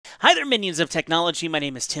Hi there, minions of technology. My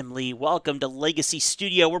name is Tim Lee. Welcome to Legacy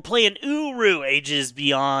Studio. We're playing URU Ages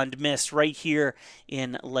Beyond MYST right here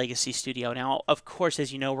in Legacy Studio. Now, of course,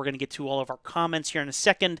 as you know, we're going to get to all of our comments here in a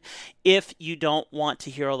second. If you don't want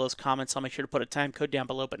to hear all those comments, I'll make sure to put a time code down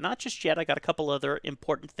below, but not just yet. I got a couple other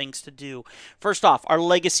important things to do. First off, our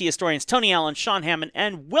Legacy historians, Tony Allen, Sean Hammond,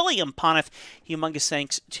 and William Pontiff. Humongous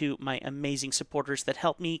thanks to my amazing supporters that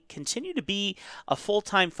help me continue to be a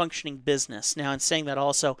full-time functioning business. Now, in saying that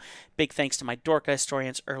also, big thanks to my Dorka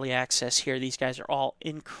historians, early access here. These guys are all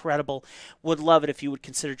incredible. Would love it if you would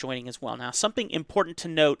consider joining as well. Now, something important to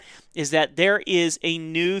note is that there is a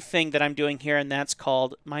new thing that I'm doing here, and that's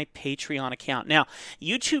called my Patreon account. Now,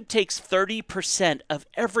 YouTube takes 30% of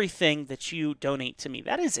everything that you donate to me.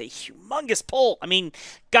 That is a humongous pull. I mean,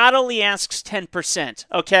 God only asks 10%,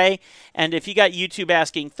 okay? And if you got YouTube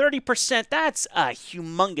asking 30%, that's a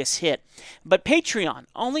humongous hit. But Patreon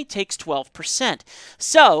only takes 12%.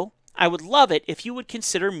 So, I would love it if you would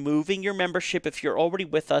consider moving your membership if you're already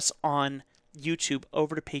with us on YouTube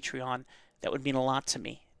over to Patreon. That would mean a lot to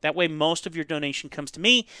me. That way most of your donation comes to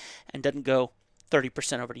me and doesn't go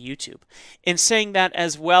 30% over to YouTube. In saying that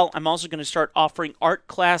as well, I'm also going to start offering art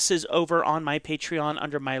classes over on my Patreon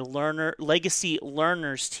under my Legacy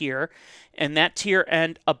Learners tier. And that tier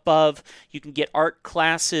and above, you can get art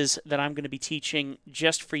classes that I'm going to be teaching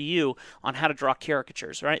just for you on how to draw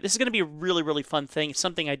caricatures, right? This is going to be a really, really fun thing. It's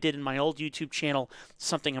something I did in my old YouTube channel,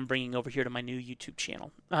 something I'm bringing over here to my new YouTube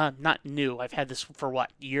channel. Not new. I've had this for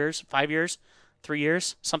what, years? 5 years? 3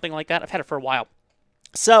 years? Something like that. I've had it for a while.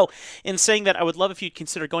 So, in saying that, I would love if you'd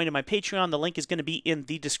consider going to my Patreon. The link is going to be in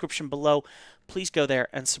the description below. Please go there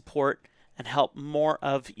and support and help more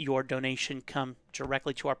of your donation come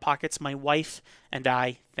directly to our pockets. My wife and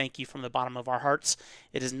I thank you from the bottom of our hearts.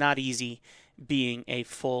 It is not easy being a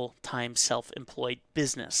full-time self-employed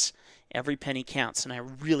business. Every penny counts, and I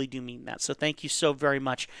really do mean that. So thank you so very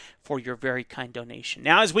much for your very kind donation.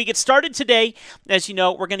 Now, as we get started today, as you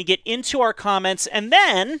know, we're going to get into our comments, and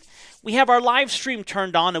then we have our live stream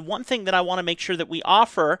turned on. And one thing that I want to make sure that we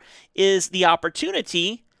offer is the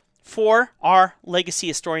opportunity for our Legacy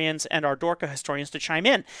historians and our Dorka historians to chime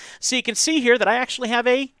in. So you can see here that I actually have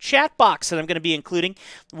a chat box that I'm going to be including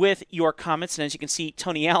with your comments. And as you can see,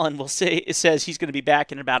 Tony Allen says he's going to be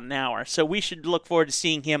back in about an hour. So we should look forward to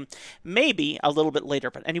seeing him maybe a little bit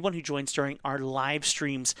later. But anyone who joins during our live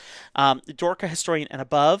streams, Dorka historian and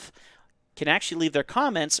above, can actually leave their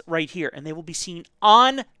comments right here, and they will be seen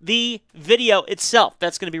on the video itself.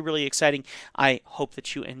 That's going to be really exciting. I hope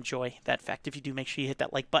that you enjoy that fact. If you do, make sure you hit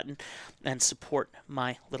that like button and support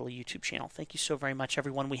my little YouTube channel. Thank you so very much,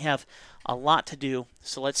 everyone. We have a lot to do,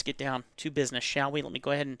 so let's get down to business, shall we? Let me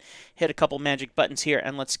go ahead and hit a couple magic buttons here,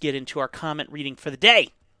 and let's get into our comment reading for the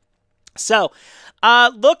day. So,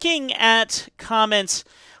 looking at comments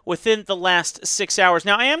within the last 6 hours.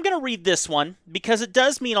 Now, I am going to read this one because it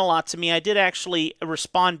does mean a lot to me. I did actually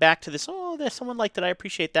respond back to this. Oh, there's someone liked it. I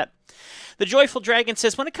appreciate that. The Joyful Dragon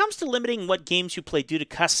says, when it comes to limiting what games you play due to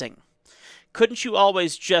cussing, couldn't you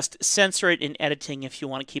always just censor it in editing if you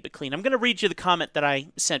want to keep it clean? I'm going to read you the comment that I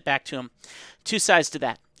sent back to him. Two sides to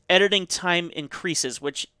that. Editing time increases,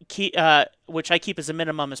 which I keep as a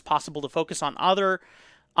minimum as possible to focus on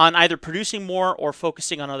either producing more or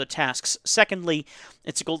focusing on other tasks. Secondly,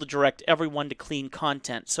 it's a goal to direct everyone to clean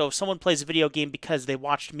content. So if someone plays a video game because they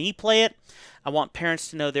watched me play it, I want parents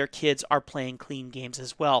to know their kids are playing clean games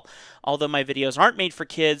as well. Although my videos aren't made for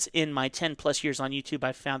kids, in my 10+ years on YouTube,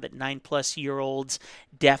 I've found that 9+ year olds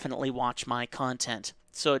definitely watch my content.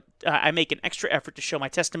 So I make an extra effort to show my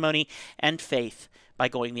testimony and faith by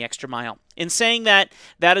going the extra mile. In saying that,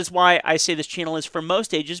 that is why I say this channel is for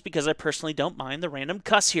most ages, because I personally don't mind the random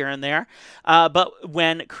cuss here and there. But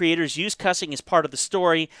when creators use cussing as part of the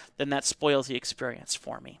story, then that spoils the experience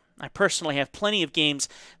for me. I personally have plenty of games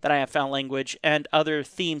that I have foul language and other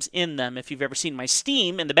themes in them. If you've ever seen my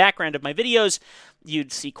Steam in the background of my videos,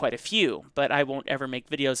 you'd see quite a few, but I won't ever make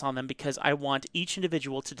videos on them because I want each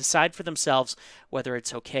individual to decide for themselves whether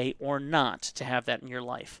it's okay or not to have that in your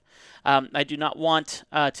life. I do not want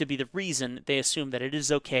to be the reason they assume that it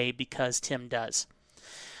is okay because Tim does.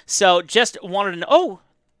 So just wanted to know, oh,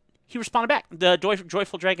 he responded back. The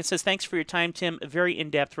Joyful Dragon says, thanks for your time, Tim. A very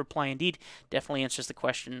in-depth reply indeed. Definitely answers the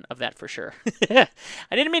question of that for sure. I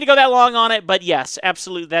didn't mean to go that long on it, but yes,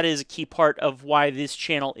 absolutely, that is a key part of why this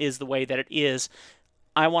channel is the way that it is.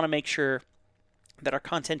 I want to make sure that our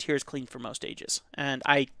content here is clean for most ages, and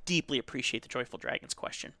I deeply appreciate the Joyful Dragons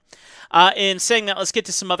question. In saying that, let's get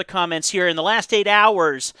to some other comments here. In the last 8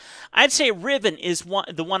 hours, I'd say Riven is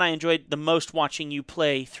the one I enjoyed the most watching you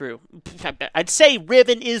play through. I'd say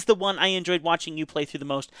Riven is the one I enjoyed watching you play through the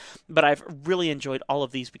most, but I've really enjoyed all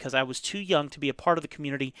of these because I was too young to be a part of the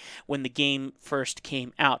community when the game first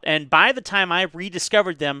came out. And by the time I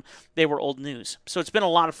rediscovered them, they were old news. So it's been a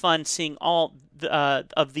lot of fun seeing all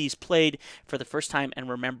of these played for the first time and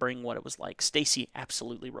remembering what it was like. Stacy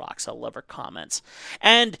absolutely rocks. I love her comments.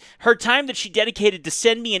 And her time that she dedicated to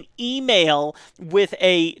send me an email with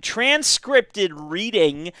a transcripted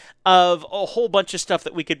reading of a whole bunch of stuff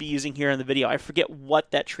that we could be using here in the video. I forget what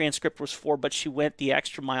that transcript was for, but she went the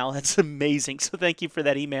extra mile. That's amazing. So thank you for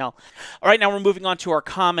that email. All right, now we're moving on to our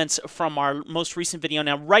comments from our most recent video.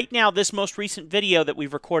 Now, right now, this most recent video that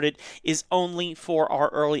we've recorded is only for our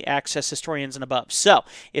early access historians and above. So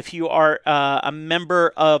if you are a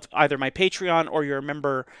member of either my Patreon or you're a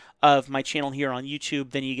member of my channel here on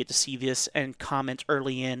YouTube, then you get to see this and comment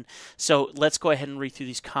early in. So let's go ahead and read through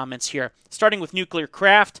these comments here. Starting with Nuclear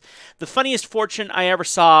Craft. The funniest fortune I ever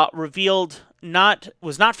saw revealed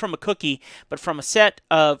was not from a cookie, but from a set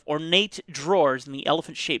of ornate drawers in the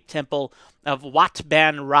elephant-shaped temple of Wat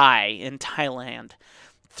Ban Rai in Thailand.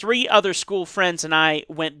 3 other school friends and I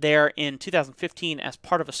went there in 2015 as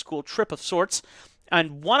part of a school trip of sorts,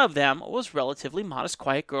 and one of them was a relatively modest,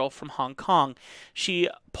 quiet girl from Hong Kong. She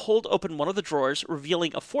pulled open one of the drawers,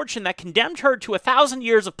 revealing a fortune that condemned her to 1,000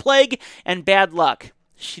 years of plague and bad luck.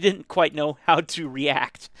 She didn't quite know how to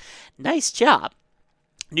react. Nice job.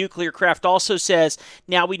 Nuclear Craft also says,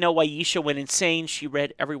 now we know why Yisha went insane. She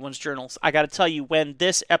read everyone's journals. I got to tell you, when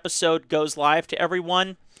this episode goes live to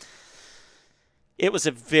everyone, it was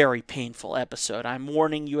a very painful episode. I'm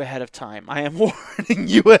warning you ahead of time. I am warning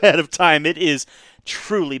you ahead of time. It is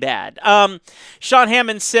truly bad. Sean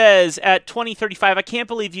Hammond says, at 2035, I can't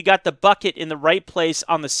believe you got the bucket in the right place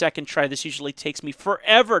on the second try. This usually takes me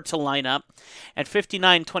forever to line up. At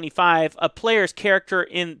 5925, a player's character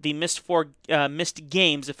in the MYST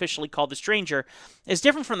games, officially called the Stranger, is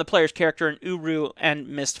different from the player's character in URU and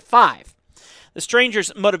MYST 5. The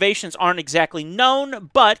stranger's motivations aren't exactly known,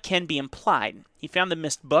 but can be implied. He found the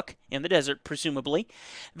MYST book in the desert, presumably,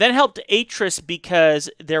 then helped Atris because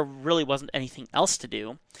there really wasn't anything else to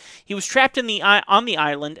do. He was trapped on the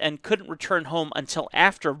island and couldn't return home until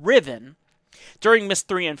after Riven. During MYST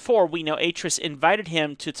 3 and 4, we know Atris invited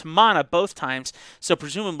him to Tamana both times, so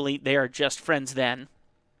presumably they are just friends then.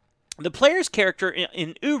 The player's character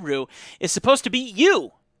in Uru is supposed to be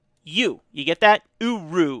you. You get that?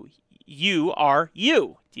 Uru. You are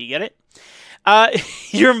you. Do you get it?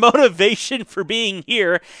 Your motivation for being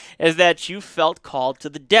here is that you felt called to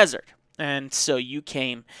the desert, and so you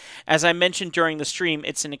came. As I mentioned during the stream,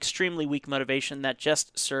 it's an extremely weak motivation that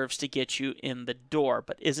just serves to get you in the door,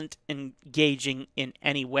 but isn't engaging in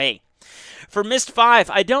any way. For MYST 5,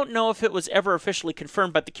 I don't know if it was ever officially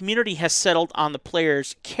confirmed, but the community has settled on the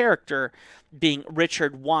player's character being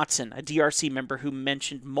Richard Watson, a DRC member who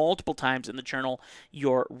mentioned multiple times in the journal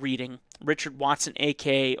you're reading. Richard Watson,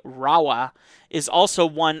 a.k.a. Rawa, is also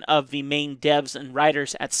one of the main devs and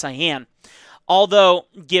writers at Cyan. Although,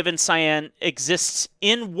 given Cyan exists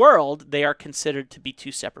in world, they are considered to be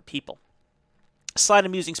 2 separate people. Slight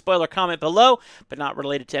amusing spoiler comment below, but not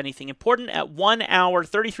related to anything important. At 1 hour,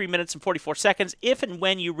 33 minutes, and 44 seconds, if and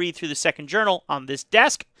when you read through the second journal on this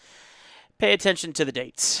desk, pay attention to the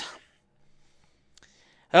dates.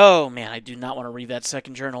 Oh, man, I do not want to read that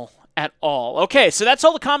second journal at all. Okay, so that's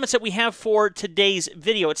all the comments that we have for today's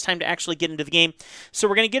video. It's time to actually get into the game. So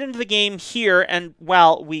we're going to get into the game here, and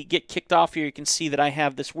while we get kicked off here, you can see that I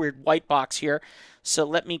have this weird white box here. So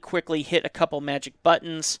let me quickly hit a couple magic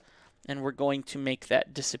buttons, and we're going to make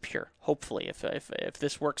that disappear, hopefully, if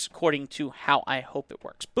this works according to how I hope it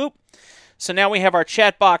works. Boop. So now we have our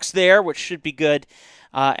chat box there, which should be good,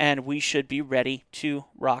 and we should be ready to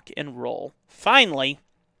rock and roll. Finally,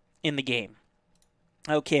 in the game.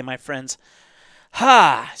 Okay, my friends.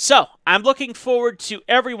 So, I'm looking forward to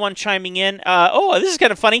everyone chiming in. Oh, this is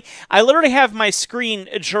kind of funny. I literally have my screen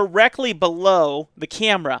directly below the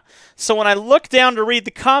camera. So when I look down to read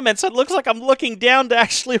the comments, it looks like I'm looking down to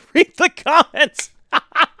actually read the comments.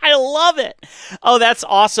 I love it. Oh, that's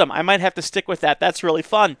awesome. I might have to stick with that. That's really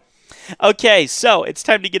fun. Okay, so it's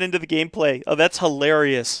time to get into the gameplay. Oh, that's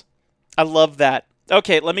hilarious. I love that.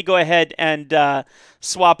 Okay, let me go ahead and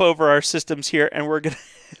swap over our systems here, and we're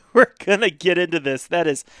gonna get into this. That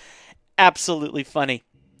is absolutely funny.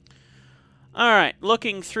 All right,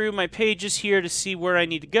 looking through my pages here to see where I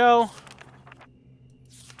need to go,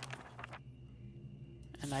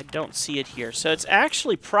 and And I don't see it here. So it's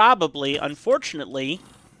actually probably, unfortunately,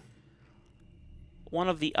 one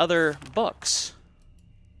of the other books.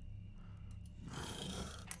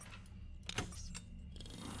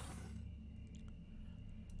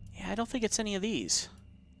 Yeah, I don't think it's any of these.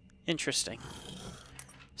 Interesting.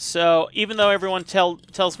 So even though everyone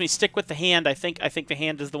tells me stick with the hand, I think the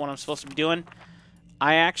hand is the one I'm supposed to be doing.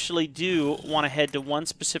 I actually do want to head to one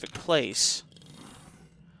specific place.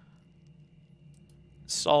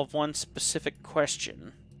 Solve one specific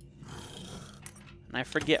question. And I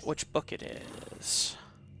forget which book it is.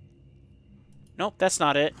 Nope, that's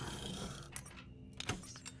not it.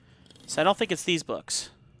 So I don't think it's these books.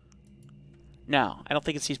 No, I don't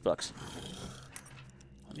think it's these books.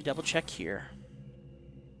 Let me double check here.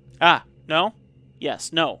 Ah, no?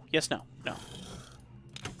 Yes, no. Yes, no. No.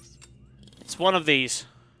 It's one of these.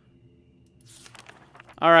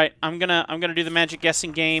 Alright, I'm gonna do the magic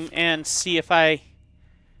guessing game and see if I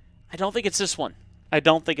don't think it's this one. I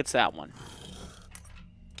don't think it's that one.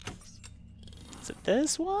 Is it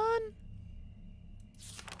this one?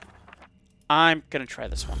 I'm gonna try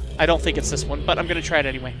this one. I don't think it's this one, but I'm gonna try it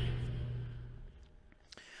anyway.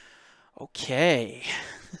 Okay.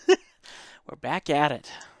 We're back at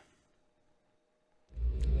it.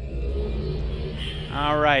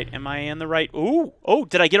 Alright, am I in the right... Ooh! Oh,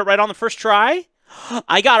 did I get it right on the first try?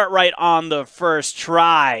 I got it right on the first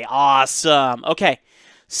try. Awesome. Okay,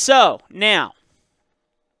 so now...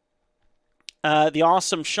 the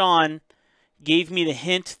awesome Sean gave me the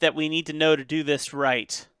hint that we need to know to do this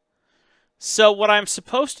right. So what I'm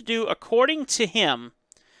supposed to do, according to him,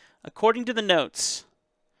 according to the notes,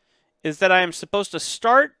 is that I am supposed to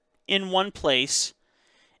start in one place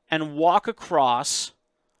and walk across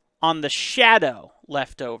on the shadow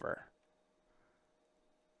left over.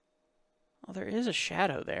 Well, there is a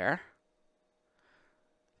shadow there.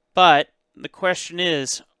 But the question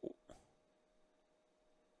is,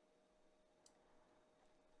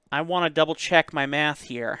 I want to double check my math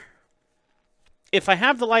here. If I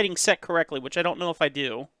have the lighting set correctly, which I don't know if I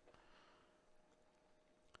do,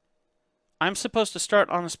 I'm supposed to start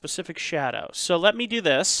on a specific shadow. So let me do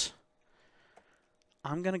this.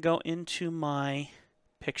 I'm going to go into my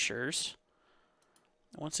pictures.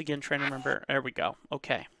 Once again, trying to remember. There we go.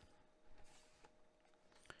 Okay.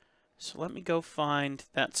 So let me go find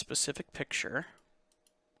that specific picture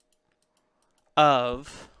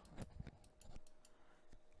of...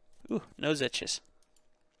 Ooh, nose itches.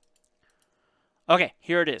 Okay,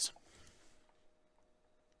 here it is.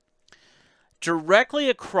 Directly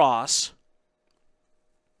across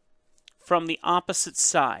from the opposite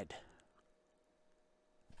side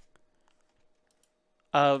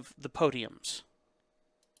of the podiums.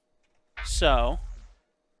 So,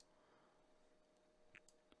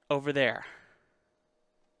 over there.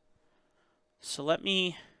 So let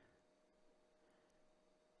me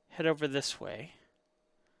head over this way.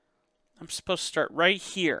 I'm supposed to start right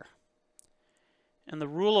here. And the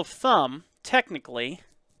rule of thumb, technically,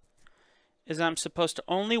 is I'm supposed to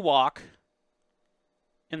only walk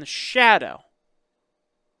in the shadow.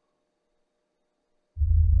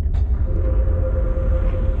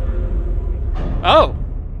 Oh!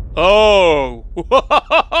 Oh!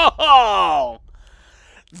 Whoa!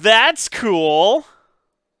 That's cool!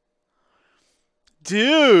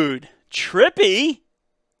 Dude! Trippy!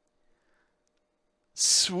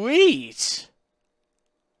 Sweet!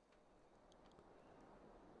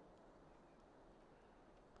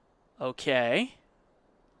 Okay.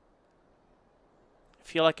 I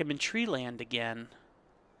feel like I'm in Treeland again.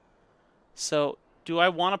 So, do I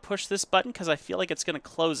want to push this button? Because I feel like it's going to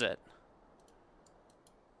close it.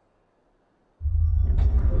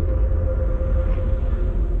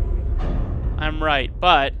 I'm right,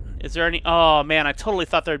 but is there any... Oh, man, I totally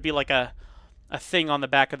thought there'd be like a thing on the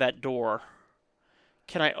back of that door.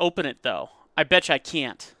 Can I open it, though? I bet you I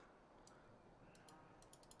can't.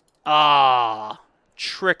 Ah,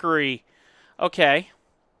 trickery. Okay.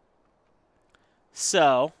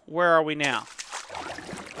 So, where are we now?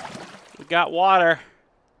 We got water.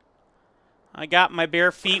 I got my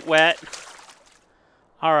bare feet wet.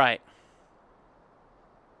 All right.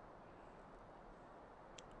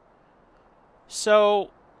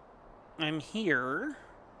 So, I'm here.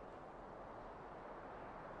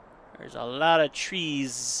 There's a lot of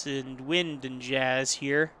trees and wind and jazz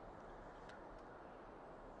here.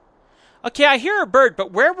 Okay, I hear a bird,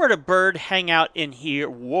 but where would a bird hang out in here?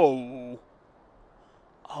 Whoa.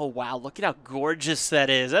 Oh, wow, look at how gorgeous that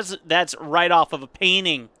is. That's right off of a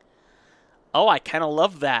painting. Oh, I kind of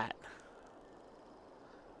love that.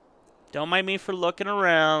 Don't mind me for looking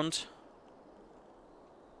around.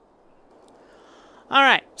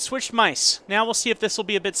 Alright, switched mice. Now we'll see if this will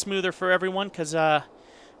be a bit smoother for everyone, because,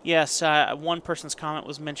 yes, one person's comment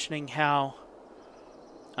was mentioning how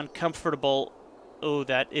uncomfortable... Oh,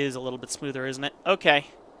 that is a little bit smoother, isn't it? Okay.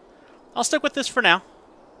 I'll stick with this for now.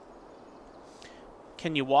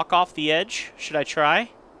 Can you walk off the edge? Should I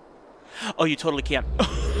try? Oh, you totally can.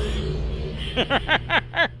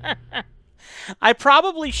 I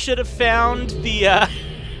probably should have found the,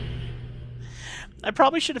 I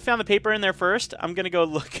probably should have found the paper in there first. I'm gonna go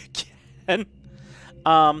look again.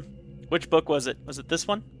 Which book was it? Was it this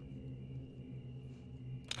one?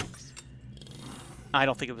 I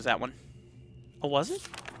don't think it was that one. Oh, was it?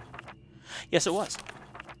 Yes, it was.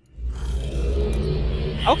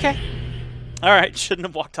 Okay. Alright, shouldn't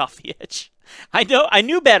have walked off the edge. I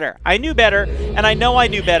knew better. I knew better, and I know I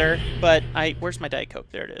knew better, but where's my Diet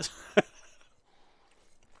Coke? There it is.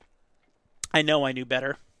 I know I knew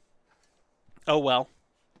better. Oh, well.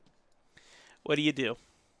 What do you do?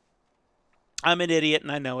 I'm an idiot,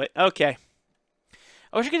 and I know it. Okay.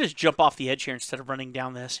 I wish I could just jump off the edge here instead of running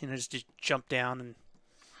down this. You know, just jump down and...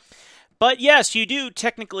 But yes, you do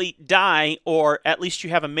technically die, or at least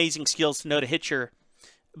you have amazing skills to know to hit your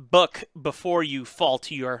book before you fall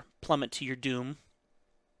to your plummet to your doom.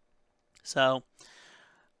 So,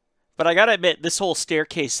 but I gotta admit, this whole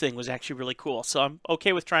staircase thing was actually really cool. So I'm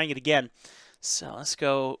okay with trying it again. So let's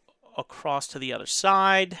go across to the other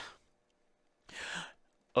side.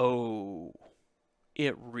 Oh,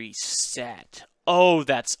 it reset. Oh,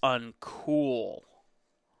 that's uncool.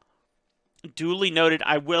 Duly noted.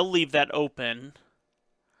 I will leave that open.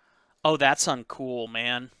 Oh, that's uncool,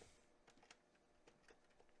 man.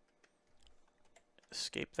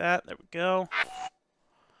 Escape that. There we go.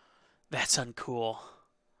 That's uncool.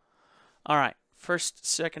 All right. First,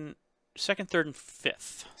 second, third, and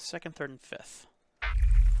fifth. Second, third, and fifth.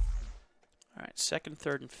 All right. Second,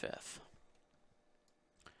 third, and fifth.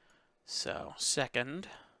 So, second.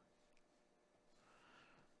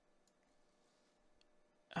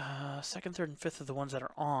 Second, third, and fifth are the ones that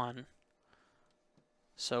are on.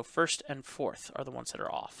 So first and fourth are the ones that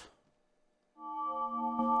are off.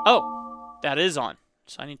 Oh, that is on.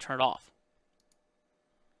 So I need to turn it off.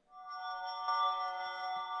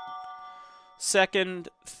 Second,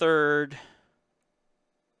 third.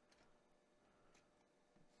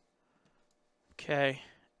 Okay.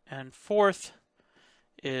 And fourth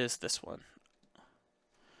is this one.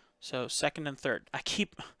 So second and third.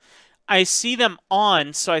 I see them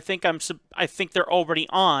on, so I think they're already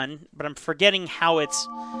on, but I'm forgetting how it's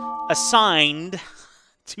assigned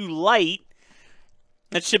to light.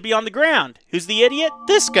 That should be on the ground. Who's the idiot?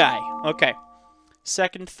 This guy. Okay.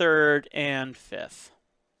 Second, third, and fifth.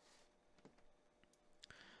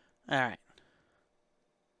 All right.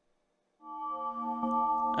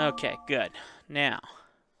 Okay, good. Now,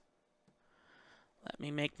 let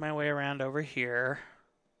me make my way around over here.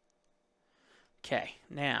 Okay,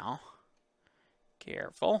 now...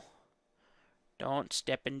 Careful. Don't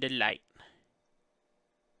step into light.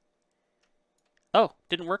 Oh,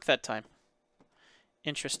 didn't work that time.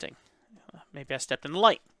 Interesting. Maybe I stepped in the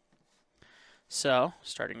light. So,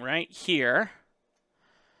 starting right here.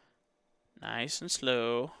 Nice and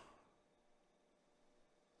slow.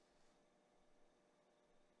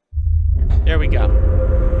 There we go.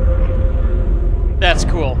 That's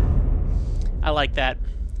cool. I like that.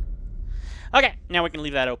 Okay, now we can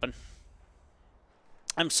leave that open.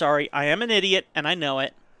 I'm sorry, I am an idiot, and I know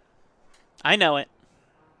it. I know it.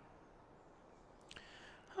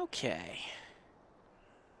 Okay.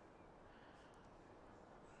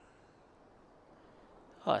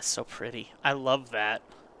 Oh, that's so pretty. I love that.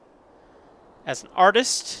 As an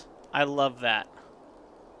artist, I love that.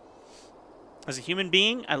 As a human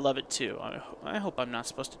being, I love it too. I hope I'm not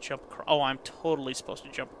supposed to jump across. Oh, I'm totally supposed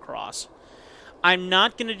to jump across. I'm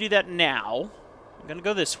not going to do that now. I'm going to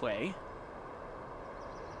go this way.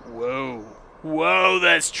 Whoa. Whoa,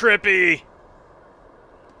 that's trippy.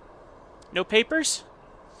 No papers?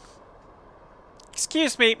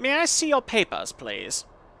 Excuse me, may I see your papers, please?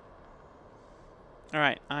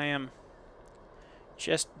 Alright, I am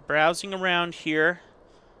just browsing around here.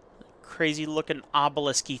 Crazy looking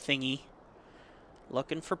obelisk-y thingy.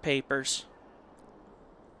 Looking for papers.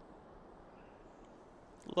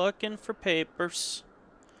 Looking for papers.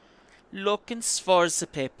 Looking for the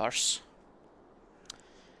papers.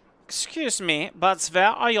 Excuse me, but where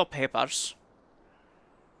are your papers?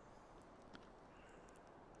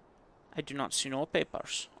 I do not see no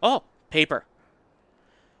papers. Oh, paper.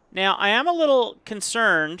 Now, I am a little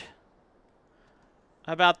concerned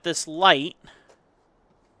about this light.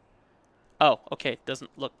 Oh, okay. It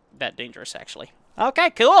doesn't look that dangerous, actually. Okay,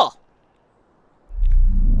 cool.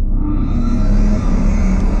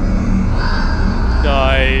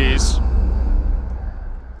 Nice.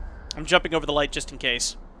 I'm jumping over the light just in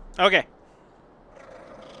case. Okay.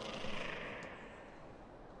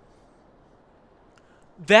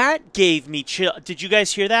 That gave me chill. Did you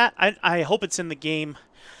guys hear that? I hope it's in the game.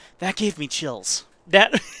 That gave me chills.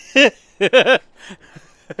 That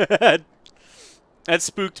that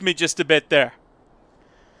spooked me just a bit there.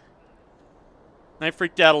 I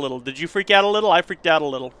freaked out a little. Did you freak out a little? I freaked out a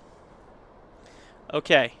little.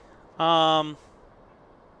 Okay.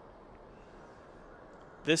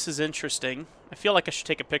 This is interesting. I feel like I should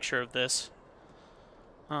take a picture of this.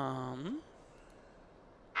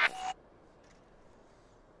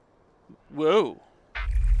 Whoa.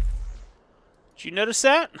 Did you notice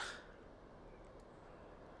that?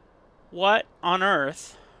 What on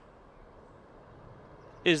earth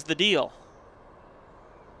is the deal?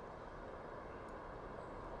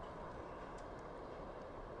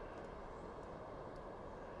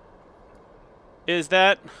 Is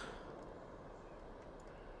that...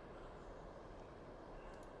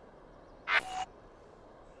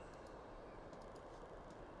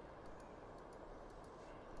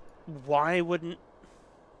 Why wouldn't...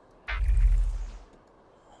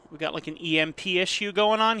 We got like an EMP issue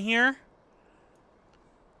going on here?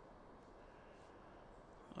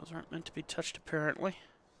 Those aren't meant to be touched, apparently.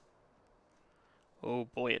 Oh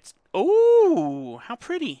boy, it's... Oh, how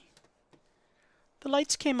pretty. The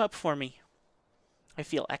lights came up for me. I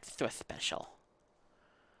feel extra special.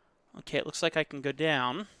 Okay, it looks like I can go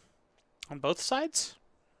down on both sides.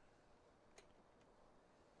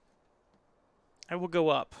 I will go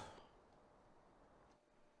up.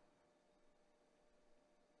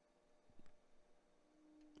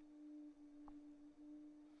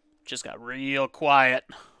 Just got real quiet.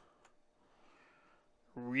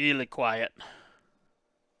 Really quiet.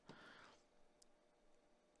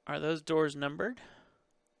 Are those doors numbered?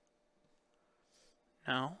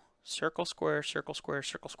 No. Circle, square, circle, square,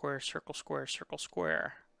 circle, square, circle, square, circle,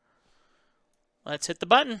 square. Let's hit the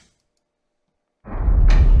button.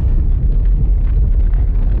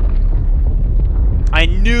 I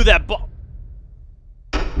knew that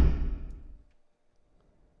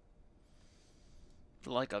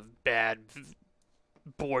like a bad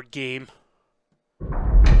board game.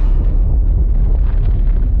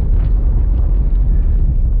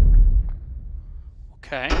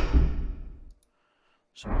 Okay.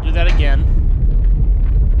 So we'll do that again.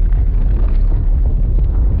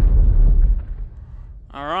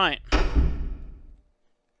 All right.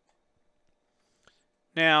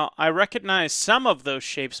 Now, I recognize some of those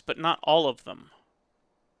shapes, but not all of them.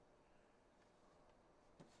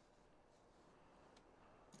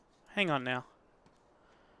 Hang on now.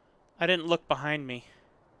 I didn't look behind me.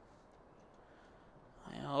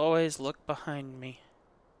 I always look behind me.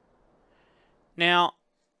 Now,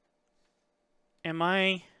 am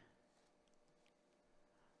I...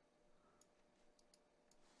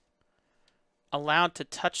 allowed to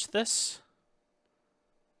touch this?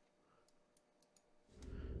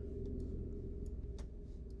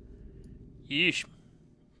 Yeesh.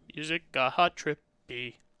 Music got hot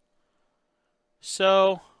trippy.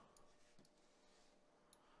 So...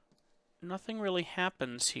 nothing really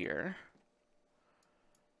happens here.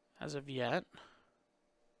 As of yet.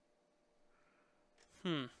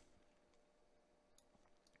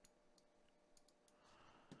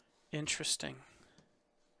 Interesting.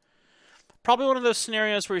 Probably one of those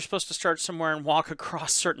scenarios where you're supposed to start somewhere and walk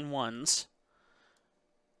across certain ones.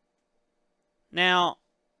 Now,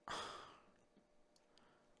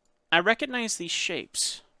 I recognize these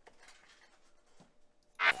shapes.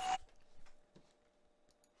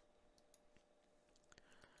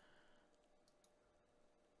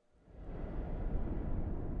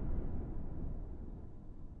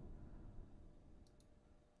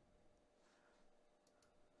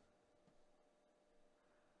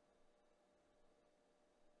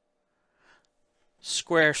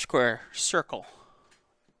 Square, square, circle.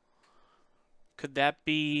 Could that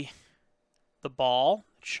be the ball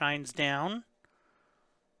that shines down?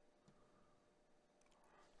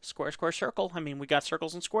 Square, square, circle. I mean, we got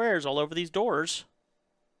circles and squares all over these doors.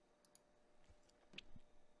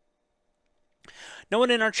 No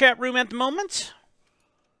one in our chat room at the moment?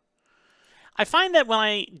 I find that when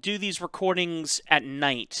I do these recordings at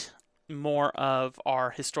night, more of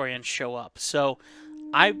our historians show up. So,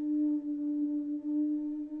 I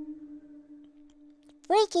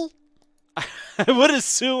would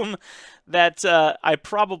assume that I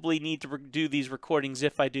probably need to do these recordings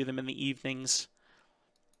if I do them in the evenings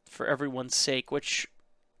for everyone's sake, which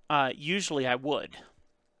usually I would.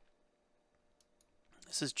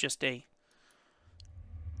 This is just a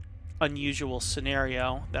unusual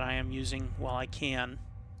scenario that I am using while I can.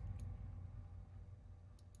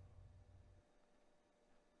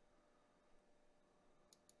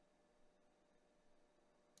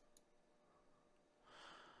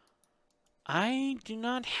 I do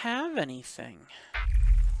not have anything.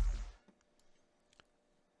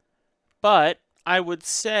 But I would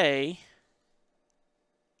say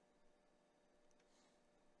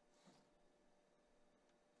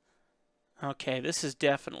okay, this is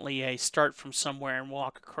definitely a start from somewhere and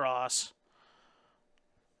walk across.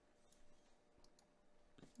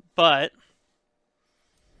 But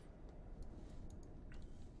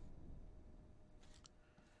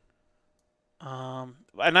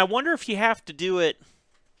and I wonder if you have to do it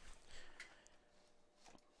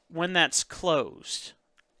when that's closed.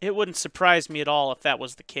 It wouldn't surprise me at all if that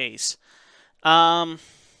was the case.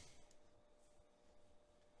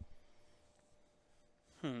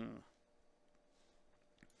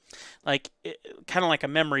 Like, kind of like a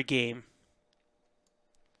memory game.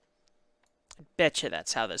 I bet you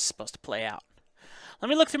that's how this is supposed to play out. Let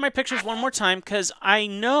me look through my pictures one more time, because I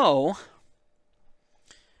know...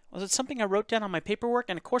 Was it something I wrote down on my paperwork?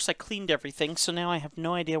 And of course I cleaned everything, so now I have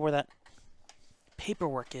no idea where that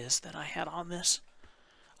paperwork is that I had on this.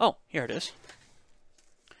 Oh, here it is.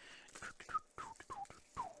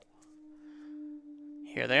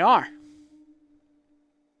 Here they are.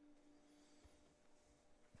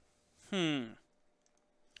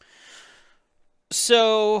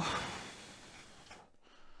 So,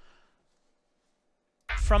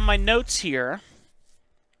 from my notes here,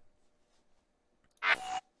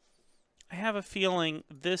 I have a feeling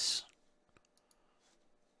this,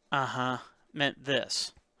 meant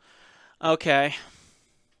this. Okay.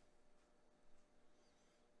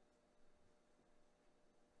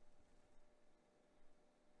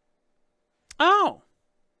 Oh.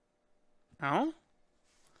 Oh.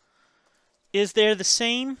 Is there the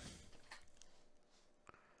same?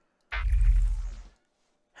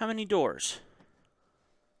 How many doors?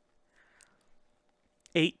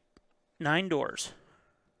 8, 9 doors.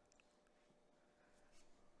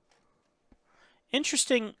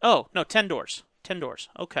 Interesting. Oh, no, 10 doors. 10 doors.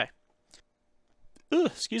 Okay. Ooh,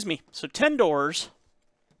 excuse me. So 10 doors.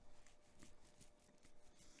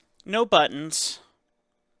 No buttons.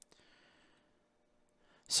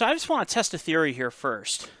 So I just want to test a theory here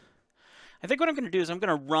first. I think what I'm going to do is I'm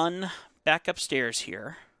going to run back upstairs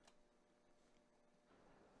here.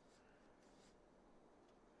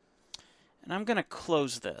 And I'm going to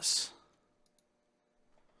close this.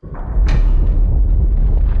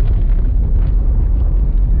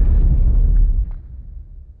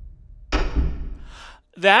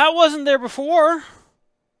 That wasn't there before.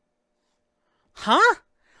 Huh?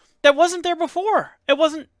 That wasn't there before. It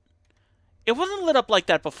wasn't lit up like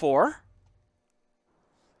that before.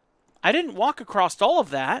 I didn't walk across all of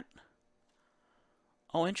that.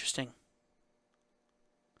 Oh, interesting.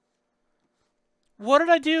 What did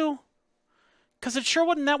I do? Because it sure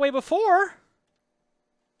wasn't that way before.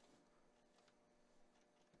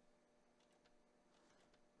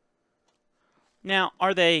 Now,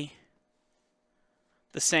 are they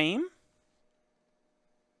the same?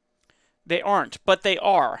 They aren't, but they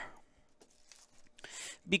are.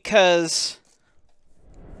 Because...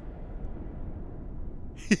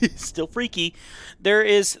 still freaky. There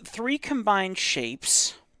is 3 combined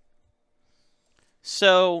shapes.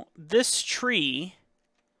 So this tree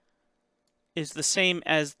is the same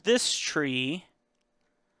as this tree.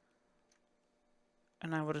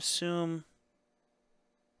 And I would assume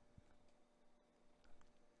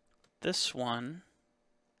this one.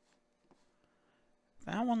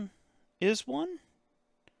 That one is one?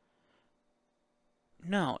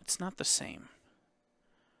 No, it's not the same.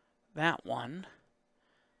 That one.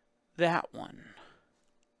 That one.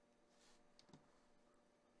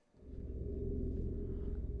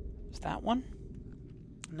 Is that one?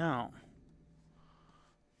 No.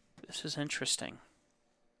 This is interesting.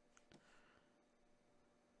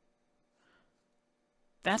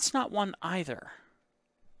 That's not one either.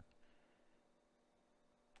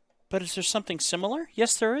 But is there something similar?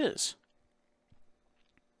 Yes, there is.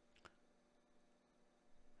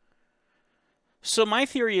 So my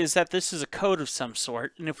theory is that this is a code of some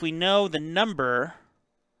sort, and if we know the number,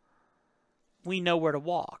 we know where to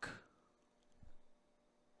walk.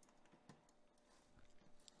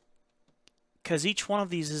 Because each one of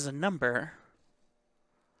these is a number.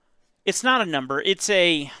 It's not a number, it's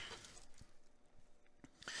a...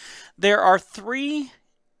 There are 3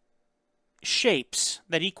 shapes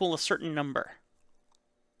that equal a certain number.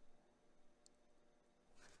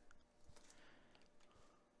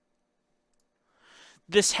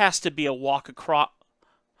 This has to be a walk across.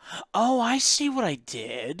 Oh, I see what I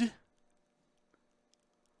did.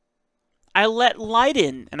 I let light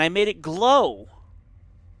in, and I made it glow.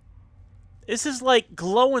 This is like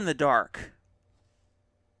glow in the dark.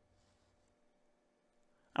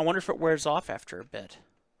 I wonder if it wears off after a bit.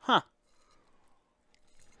 Huh.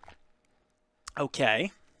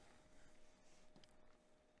 Okay.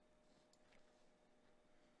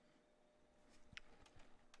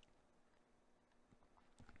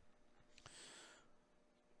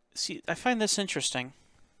 See, I find this interesting.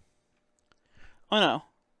 Oh, no.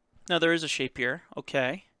 No, there is a shape here.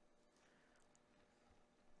 Okay.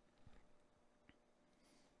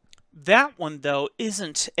 That one, though,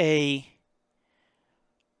 isn't a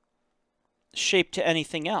shape to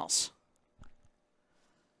anything else.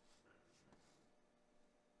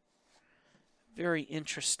 Very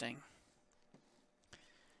interesting.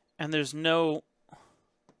 And there's no...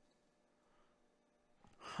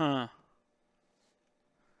 Huh.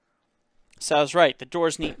 So I was right. The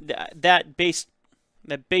doors need... That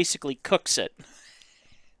basically cooks it.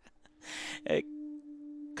 It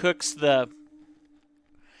cooks the...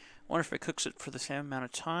 I wonder if it cooks it for the same amount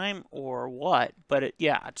of time or what. But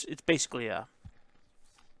yeah, it's basically a...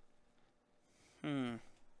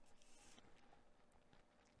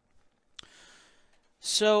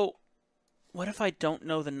 So, what if I don't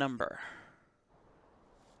know the number?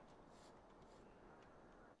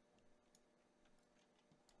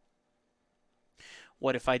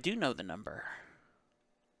 What if I do know the number?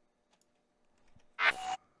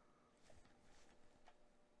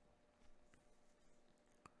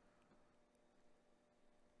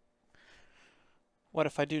 What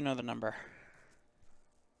if I do know the number?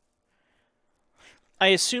 I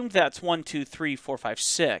assumed that's 1, 2, 3, 4, 5,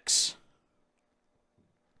 6.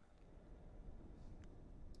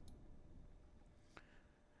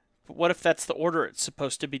 But what if that's the order it's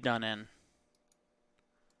supposed to be done in?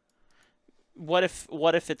 What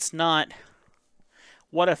if it's not?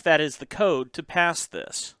 What if that is the code to pass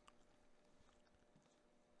this?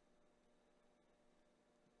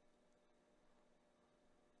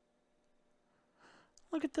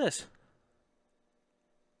 Look at this.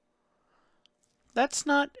 That's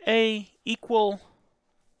not a equal...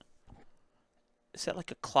 Is that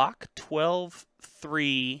like a clock? 12,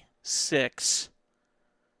 3, 6,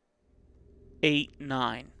 8,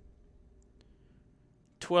 9.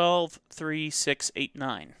 12, 3, 6, 8,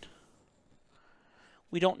 9.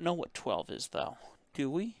 We don't know what 12 is, though.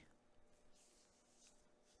 Do we?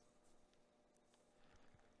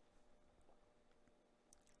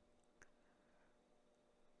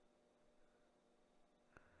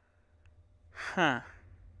 Huh.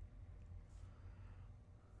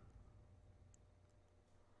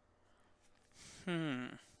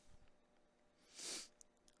 12,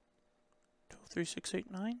 3, 6,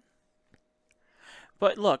 8, 9?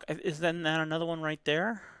 But look, is then that another one right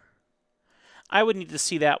there? I would need to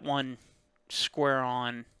see that one square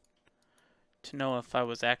on to know if I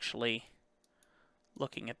was actually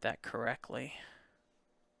looking at that correctly.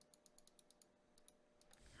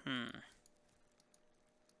 And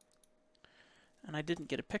I didn't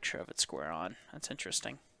get a picture of it square on. That's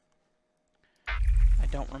interesting. I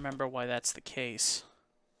don't remember why that's the case.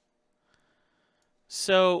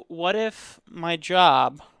 So what if my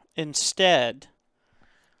job instead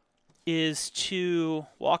is to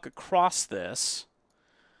walk across this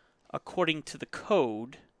according to the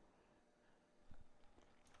code?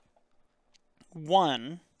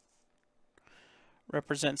 1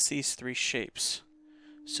 represents these 3 shapes.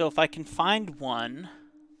 So if I can find one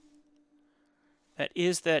that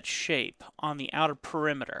is that shape on the outer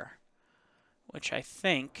perimeter, which I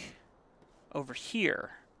think over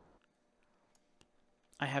here,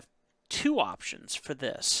 I have 2 options for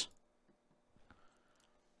this.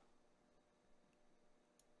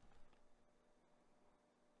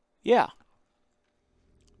 Yeah.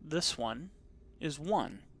 This one is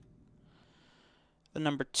 1. The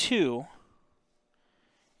number 2,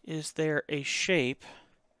 is there a shape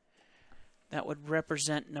that would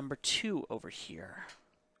represent number 2 over here?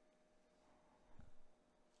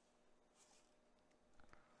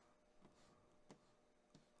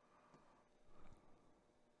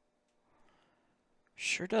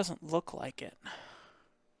 Sure doesn't look like it.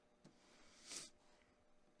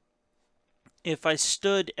 If I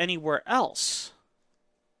stood anywhere else,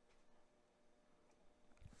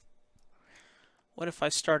 what if I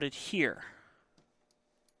started here?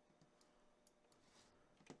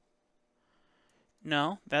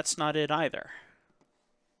 No, that's not it either.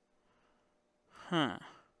 Huh.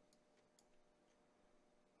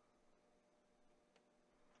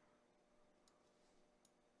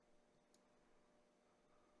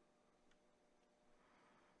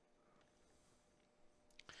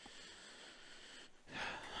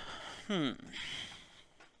 Let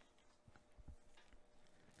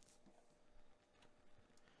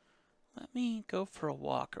me go for a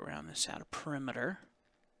walk around this outer perimeter.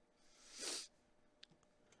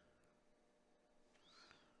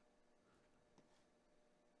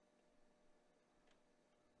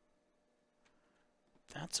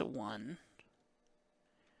 That's a 1.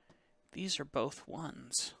 These are both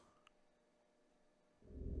 1s.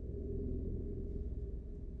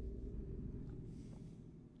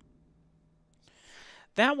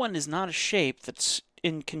 That one is not a shape that's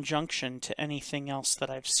in conjunction to anything else that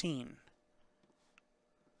I've seen.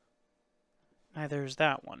 Neither is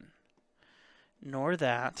that one. Nor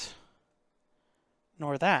that.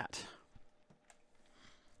 Nor that.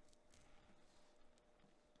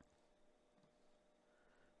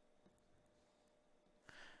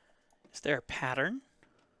 Is there a pattern?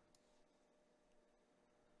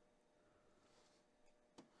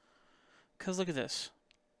 Because look at this.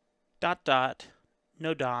 Dot, dot,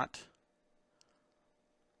 no dot.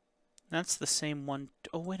 That's the same one.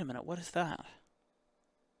 Oh, wait a minute. What is that?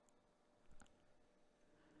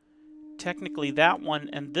 Technically, that one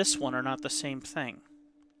and this one are not the same thing.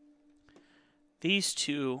 These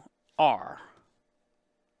two are.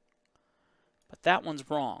 But that one's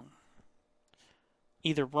wrong.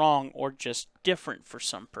 Either wrong or just different for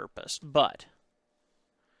some purpose. But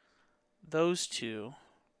those two...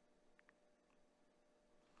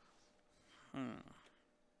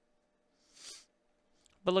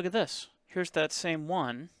 But look at this. Here's that same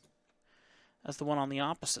one as the one on the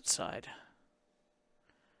opposite side.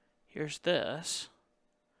 Here's this.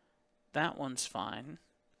 That one's fine.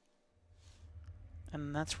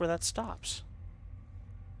 And that's where that stops.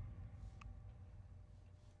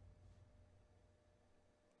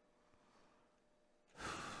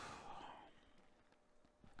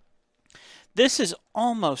 This is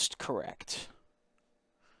almost correct.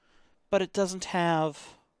 But it doesn't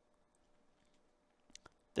have...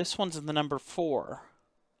 This one's in the number 4.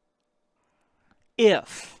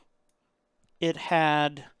 If it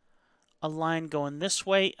had a line going this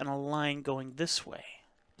way and a line going this way.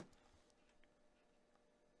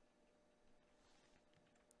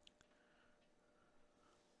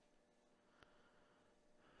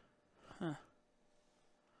 Huh.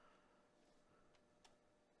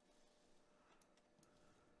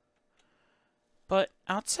 But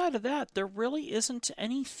outside of that, there really isn't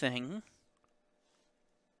anything.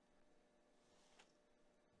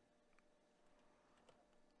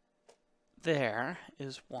 There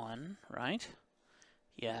is 1, right?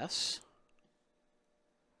 Yes.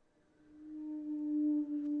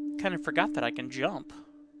 Kind of forgot that I can jump.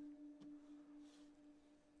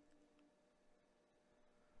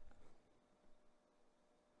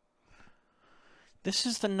 This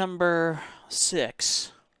is the number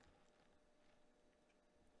 6.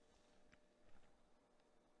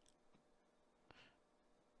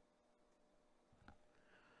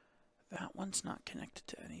 That one's not connected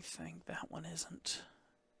to anything. That one isn't.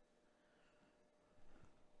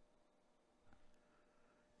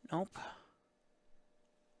 Nope.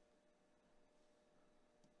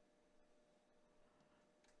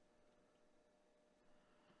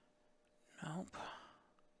 Nope.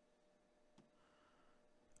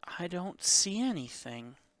 I don't see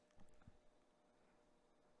anything.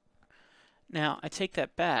 Now, I take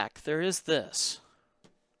that back. There is this.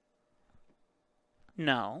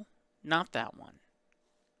 No. Not that one.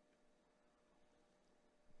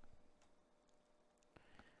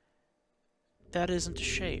 That isn't a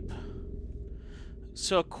shape.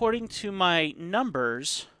 So according to my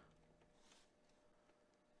numbers,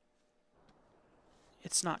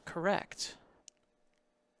 it's not correct.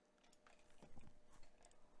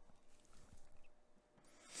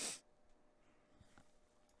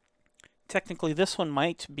 Technically, this one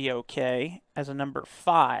might be okay as a number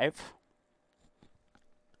 5.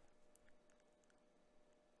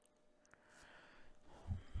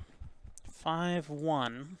 Five,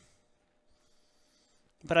 1.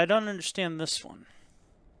 But I don't understand this one.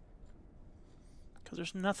 Because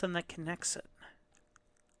there's nothing that connects it.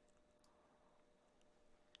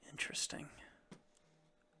 Interesting.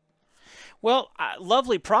 Well,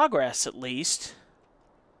 lovely progress at least.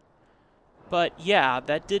 But yeah,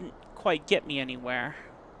 that didn't quite get me anywhere.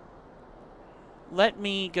 Let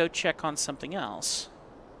me go check on something else.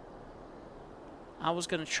 I was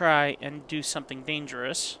going to try and do something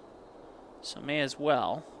dangerous. So may as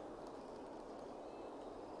well.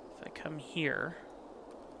 If I come here.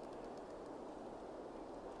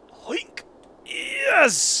 Hoink!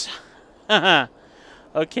 Yes!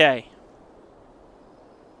 Okay.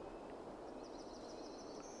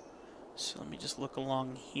 So let me just look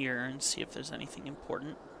along here and see if there's anything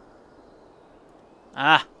important.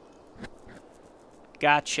 Ah.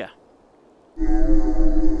 Gotcha.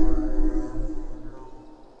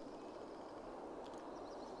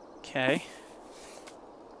 Okay.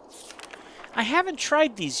 I haven't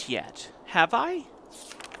tried these yet, have I?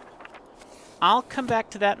 I'll come back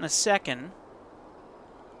to that in a second.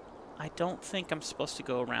 I don't think I'm supposed to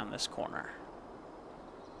go around this corner.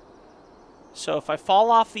 So if I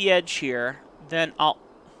fall off the edge here, then I'll...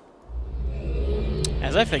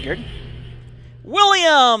 As I figured.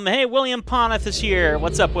 William! Hey, William Poneth is here.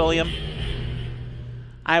 What's up, William?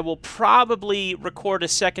 I will probably record a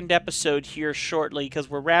second episode here shortly because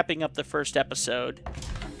we're wrapping up the first episode.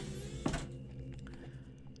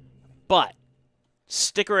 But,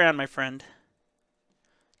 stick around, my friend.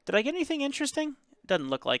 Did I get anything interesting? Doesn't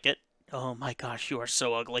look like it. Oh my gosh, you are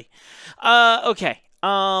so ugly. Okay.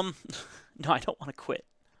 No, I don't want to quit.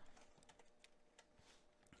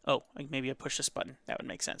 Oh, maybe I push this button. That would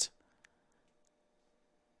make sense.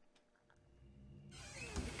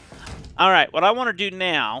 Alright, what I want to do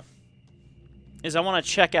now is I want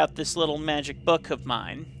to check out this little magic book of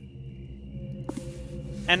mine.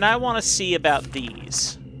 And I want to see about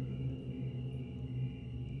these.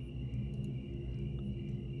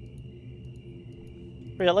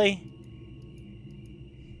 Really?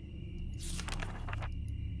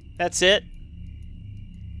 That's it?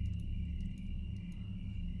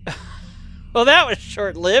 Well, that was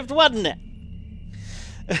short-lived, wasn't it?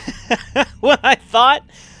 When I thought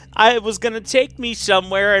I was going to take me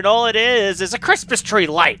somewhere, and all it is a Christmas tree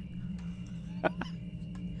light.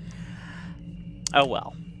 Oh,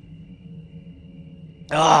 well.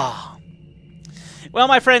 Ah. Well,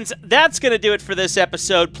 my friends, that's going to do it for this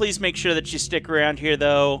episode. Please make sure that you stick around here,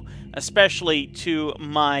 though, especially to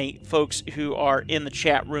my folks who are in the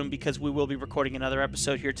chat room, because we will be recording another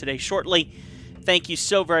episode here today shortly. Thank you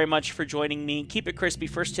so very much for joining me. Keep it crispy,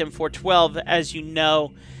 1 Tim 4:12. As you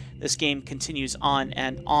know, this game continues on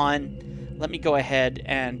and on. Let me go ahead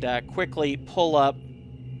and quickly pull up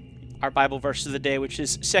our Bible verse of the day, which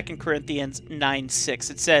is 2 Corinthians 9:6.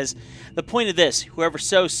 It says, "The point of this, whoever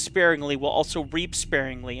sows sparingly will also reap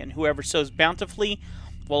sparingly, and whoever sows bountifully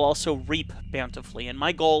will also reap bountifully." And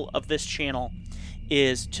my goal of this channel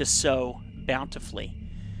is to sow bountifully,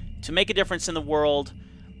 to make a difference in the world,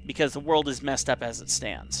 because the world is messed up as it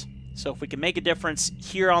stands. So if we can make a difference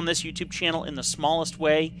here on this YouTube channel in the smallest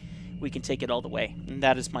way, we can take it all the way. And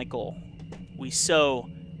that is my goal. We sow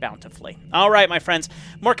bountifully. All right, my friends.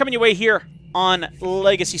 More coming your way here on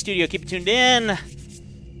Legacy Studio. Keep it tuned in.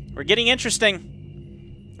 We're getting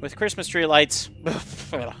interesting with Christmas tree lights.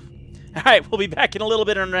 All right, we'll be back in a little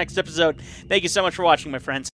bit on our next episode. Thank you so much for watching, my friends.